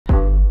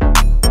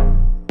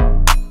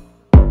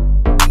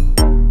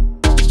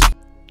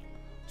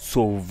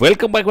So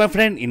welcome back my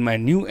friend in my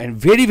new and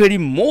very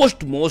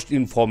most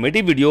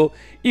informative video.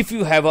 If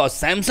you have a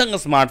Samsung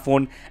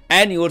smartphone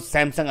and your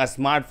Samsung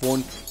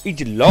smartphone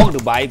is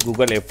logged by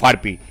Google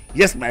FRP.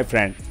 Yes my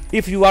friend,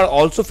 if you are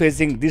also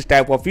facing this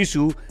type of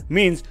issue,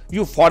 means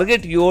you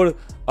forget your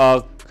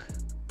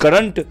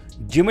current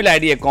Gmail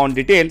ID account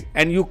detail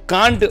and you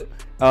can't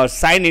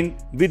sign in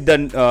with the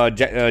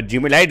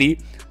Gmail ID.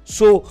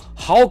 So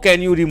how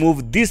can you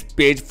remove this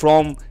page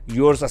from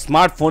your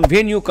smartphone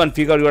when you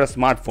configure your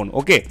smartphone?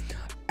 Okay,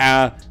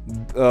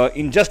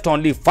 in just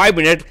only 5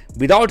 minutes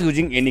without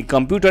using any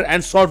computer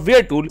and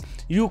software tool,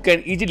 you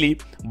can easily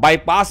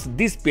bypass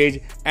this page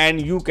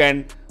and you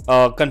can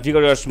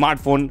configure your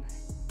smartphone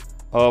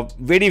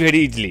very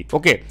easily.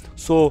 Okay,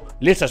 so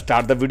let's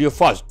start the video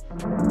first.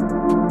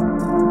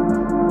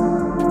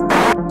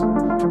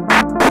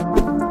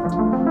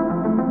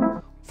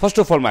 First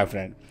of all my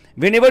friend,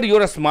 whenever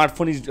your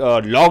smartphone is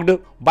logged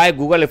by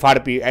Google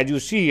FRP, as you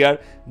see here,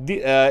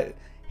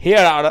 here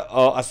are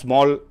a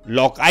small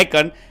lock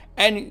icon,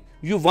 and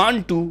you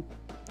want to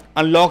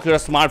unlock your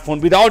smartphone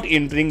without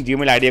entering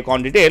Gmail ID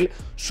account detail.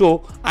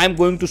 So I am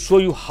going to show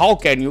you how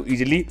can you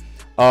easily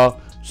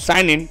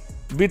sign in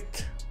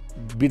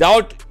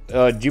without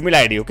Gmail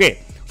ID. Okay,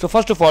 so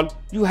first of all,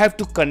 you have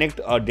to connect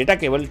a data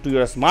cable to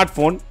your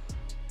smartphone.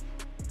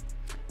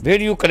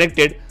 When you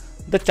connected,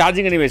 the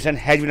charging animation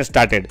has been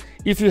started.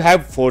 If you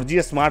have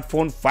 4G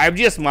smartphone,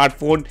 5G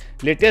smartphone,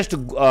 latest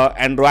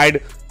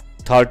Android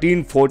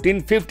 13,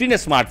 14, 15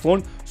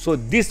 smartphone, so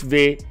this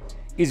way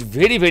is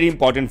very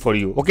important for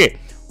you. Okay,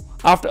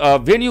 after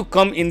when you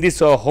come in this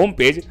home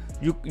page,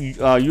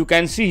 you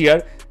can see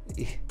here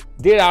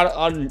there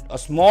are a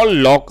small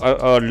lock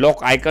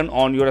icon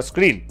on your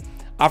screen.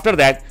 After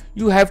that,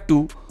 you have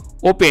to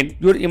open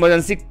your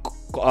emergency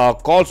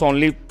calls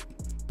only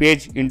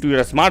page into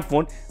your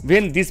smartphone.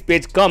 When this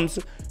page comes,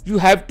 you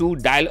have to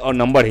dial a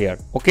number here.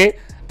 Okay,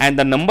 and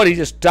the number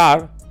is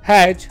star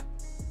hash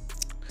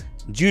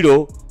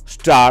 0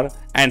 star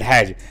and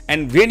hash,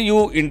 and when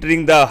you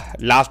entering the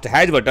last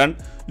hash button,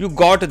 you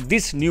got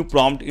this new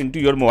prompt into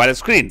your mobile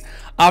screen.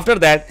 After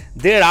that,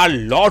 there are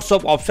lots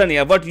of options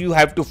here, but you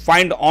have to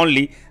find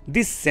only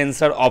this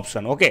sensor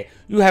option. Okay,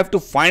 you have to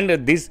find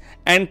this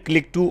and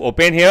click to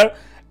open here,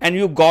 and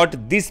you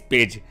got this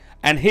page,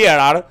 and here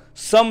are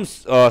some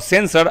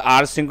sensor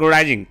are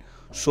synchronizing.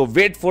 So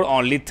wait for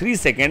only 3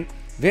 seconds.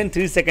 When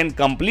 3 seconds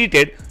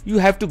completed, you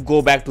have to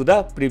go back to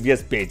the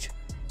previous page.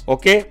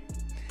 Okay,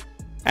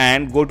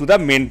 and go to the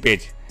main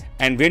page,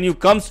 and when you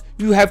comes,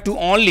 you have to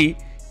only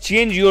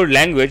change your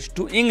language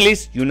to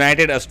English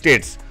United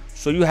States.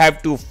 So you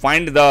have to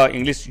find the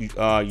English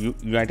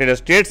United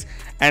States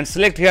and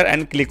select here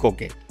and click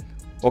OK.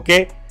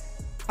 Okay,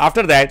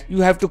 after that,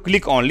 you have to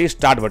click only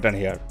start button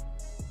here.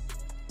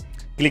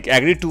 Click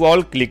agree to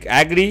all, click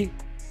agree,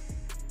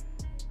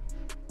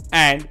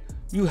 and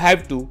you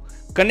have to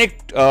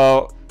connect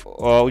your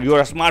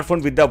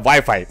smartphone with the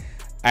Wi-Fi.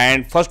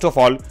 And first of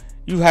all,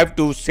 you have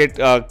to set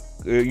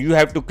you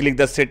have to click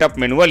the setup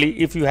manually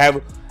if you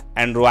have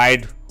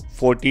Android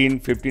 14,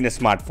 15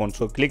 smartphone.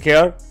 So click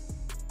here,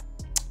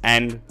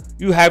 and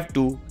you have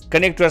to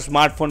connect your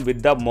smartphone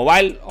with the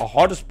mobile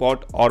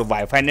hotspot or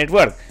Wi-Fi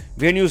network.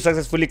 When you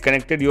successfully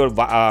connected your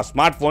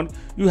smartphone,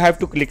 you have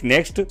to click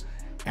next,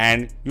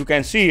 and you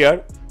can see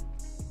here,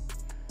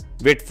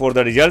 wait for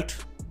the result.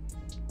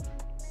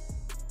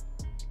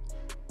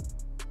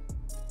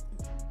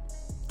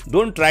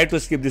 Don't try to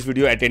skip this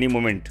video at any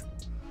moment,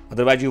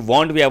 otherwise you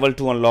won't be able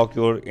to unlock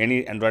your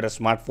any Android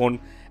smartphone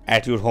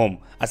at your home,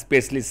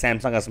 especially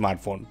Samsung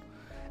smartphone.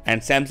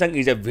 And Samsung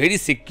is a very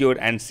secure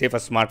and safe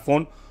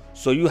smartphone,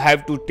 so you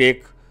have to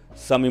take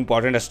some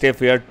important step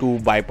here to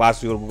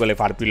bypass your Google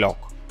FRP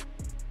lock.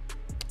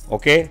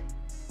 Okay,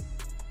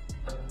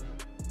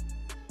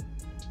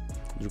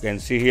 you can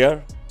see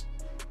here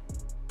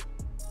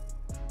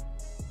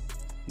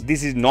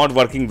this is not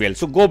working well,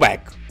 so go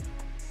back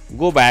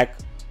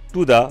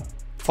to the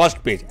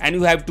first page, and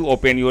you have to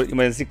open your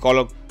emergency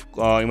call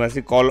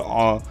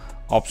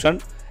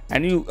option,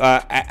 and you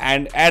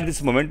and at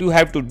this moment you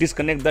have to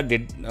disconnect the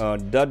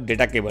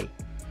data cable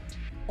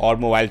or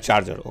mobile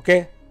charger.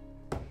 Okay,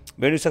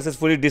 when you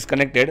successfully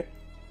disconnected,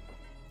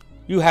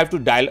 you have to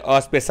dial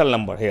a special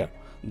number here,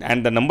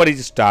 and the number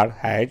is star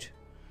hash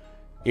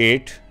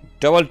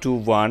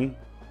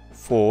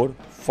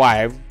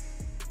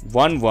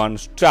 822145511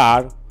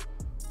 star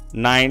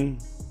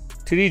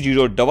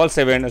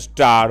 93077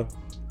 star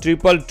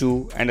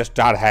 222 and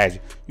star hash.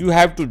 You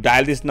have to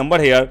dial this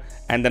number here,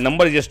 and the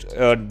number is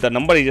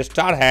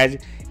star hash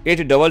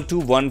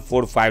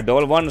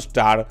 822145511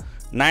 star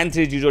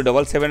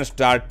 93077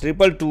 star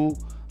 222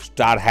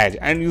 star hash,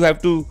 and you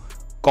have to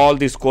call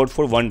this code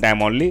for one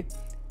time only,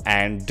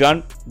 and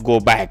done. Go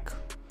back.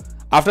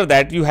 After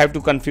that, you have to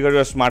configure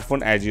your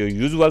smartphone as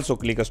usual. So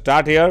click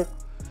start here,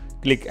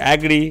 click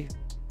agree,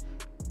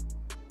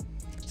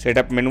 set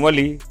up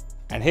manually,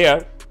 and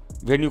here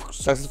when you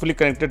successfully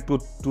connected to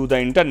the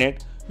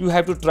internet, you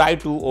have to try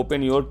to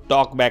open your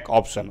talkback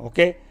option.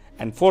 Okay,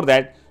 and for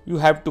that you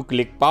have to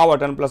click power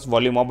button plus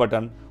volume up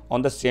button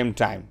on the same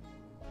time.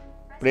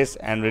 press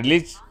and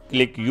release,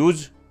 click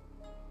use.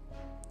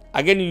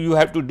 Again you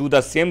have to do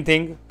the same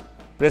thing,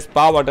 press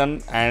power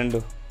button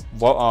and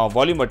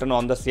volume button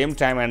on the same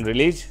time and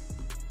release.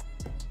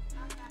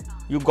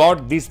 You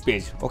got this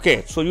page.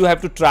 Okay, so you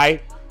have to try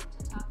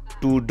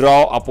to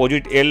draw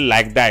opposite L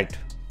like that,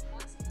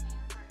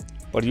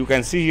 but you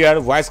can see here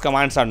voice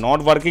commands are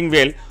not working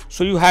well,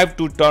 so you have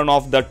to turn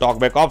off the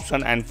talkback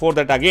option, and for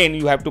that again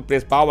you have to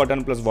press power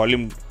button plus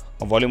volume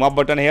up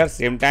button here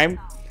same time.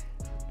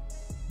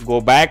 Go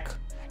back,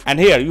 and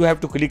here you have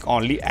to click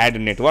only add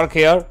network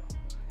here,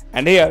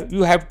 and here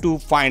you have to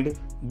find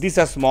this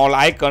a small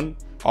icon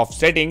of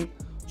setting.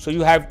 So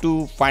you have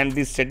to find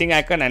this setting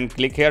icon and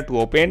click here to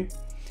open.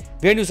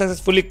 When you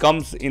successfully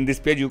comes in this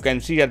page, you can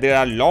see that there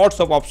are lots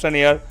of options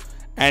here,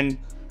 and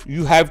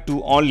you have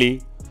to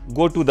only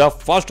go to the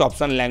first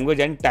option, language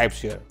and types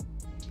here,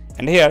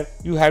 and here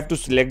you have to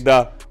select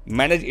the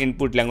manage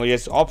input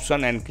languages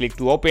option and click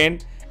to open,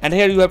 and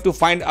here you have to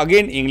find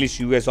again English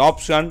US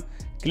option,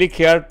 click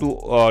here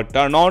to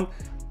turn on,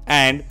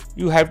 and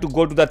you have to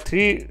go to the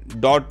 3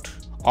 dot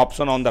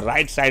option on the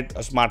right side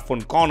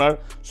smartphone corner.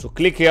 So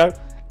click here,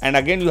 and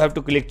again you have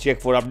to click check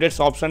for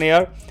updates option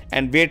here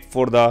and wait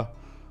for the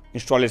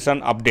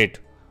installation update.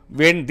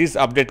 When this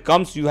update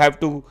comes, you have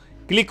to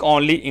click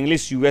only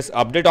English US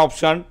update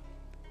option.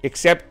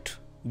 Except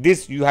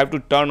this, you have to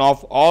turn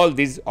off all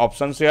these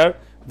options here.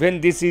 When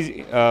this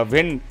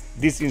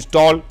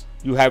install,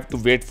 you have to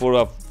wait for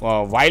a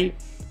while.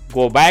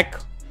 Go back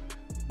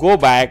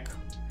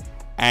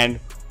and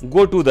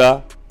go to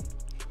the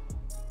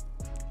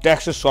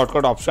text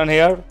shortcut option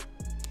here,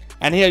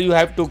 and here you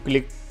have to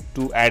click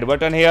to add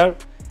button here,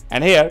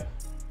 and here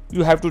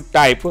you have to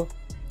type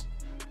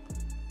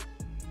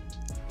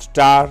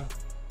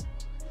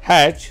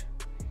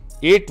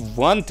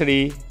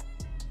 *813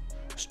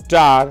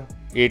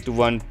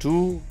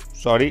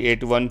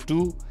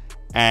 *812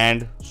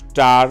 and *#,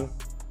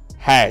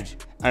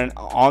 and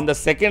on the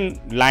second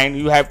line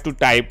you have to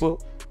type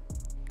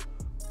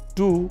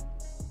to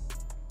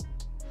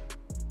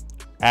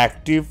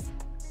activate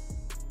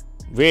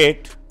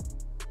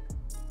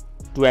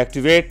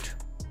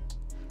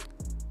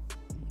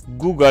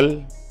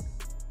Google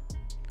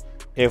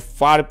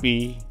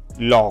FRP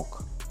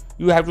lock.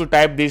 You have to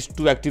type this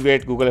to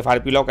activate Google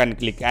FRP lock and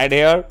click add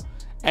here,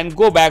 and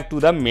go back to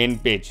the main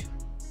page.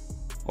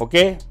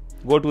 Okay,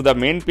 go to the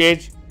main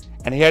page,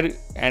 and here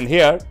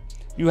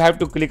you have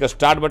to click a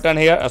start button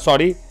here,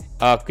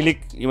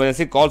 click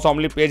emergency calls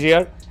only page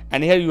here,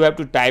 and here you have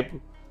to type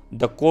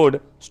the code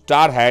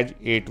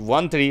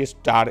 *813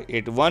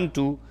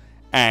 *812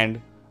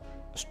 and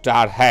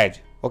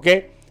 *#.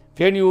 Okay,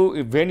 when you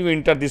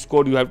enter this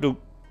code, you have to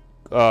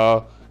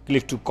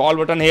click to call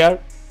button here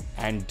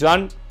and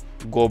done.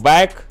 Go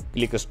back,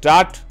 click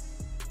start,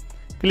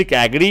 click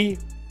agree,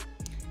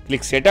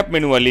 click setup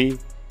manually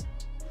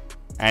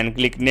and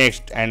click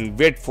next, and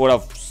wait for a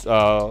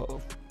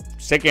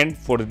second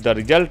for the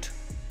result.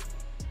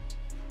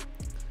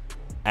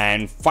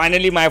 And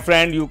finally, my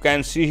friend, you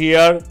can see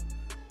here,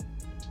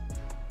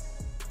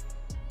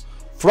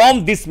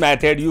 from this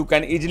method you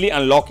can easily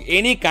unlock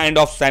any kind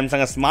of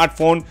Samsung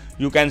smartphone.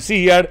 You can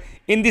see here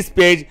in this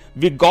page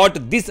we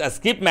got this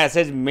skip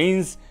message,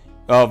 means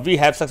we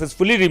have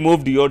successfully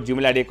removed your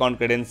Gmail ID account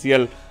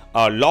credential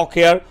lock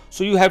here.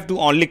 So you have to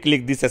only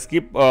click this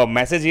skip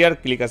message here,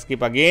 click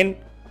skip again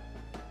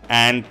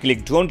and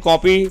click don't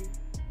copy,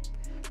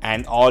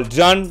 and all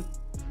done.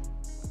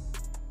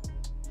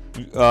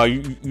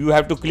 You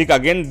have to click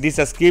again this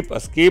skip,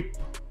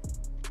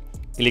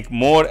 click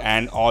more,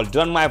 and all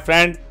done, my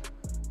friend.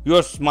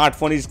 Your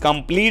smartphone is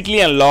completely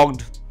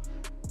unlocked,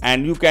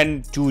 and you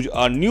can choose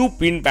a new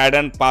pin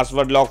pattern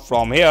password lock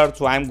from here.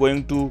 So I am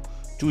going to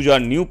choose a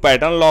new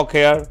pattern lock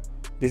here.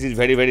 This is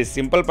very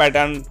simple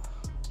pattern.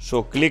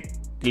 So click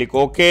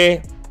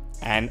OK,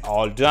 and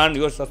all done.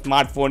 Your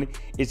smartphone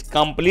is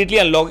completely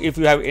unlocked. If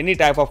you have any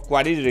type of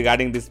queries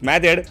regarding this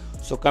method,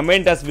 so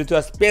comment us with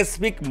your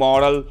specific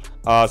model,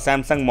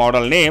 Samsung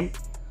model name,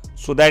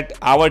 so that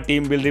our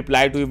team will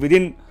reply to you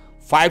within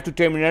 5 to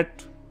 10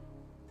 minutes.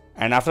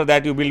 And after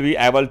that you will be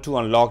able to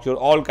unlock your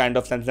all kind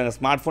of Samsung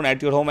smartphone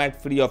at your home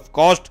at free of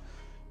cost.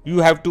 You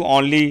have to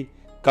only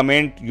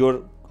comment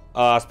your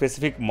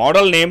specific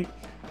model name.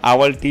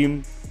 Our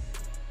team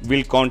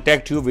will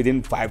contact you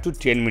within 5 to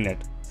 10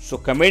 minutes. So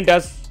comment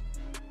us,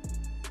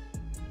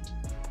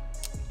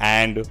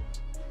 and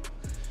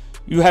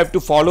you have to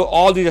follow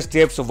all these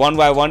steps one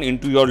by one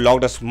into your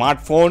locked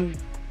smartphone.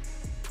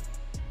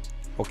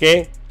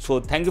 Okay, so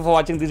thank you for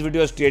watching this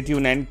video. Stay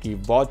tuned and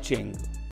keep watching.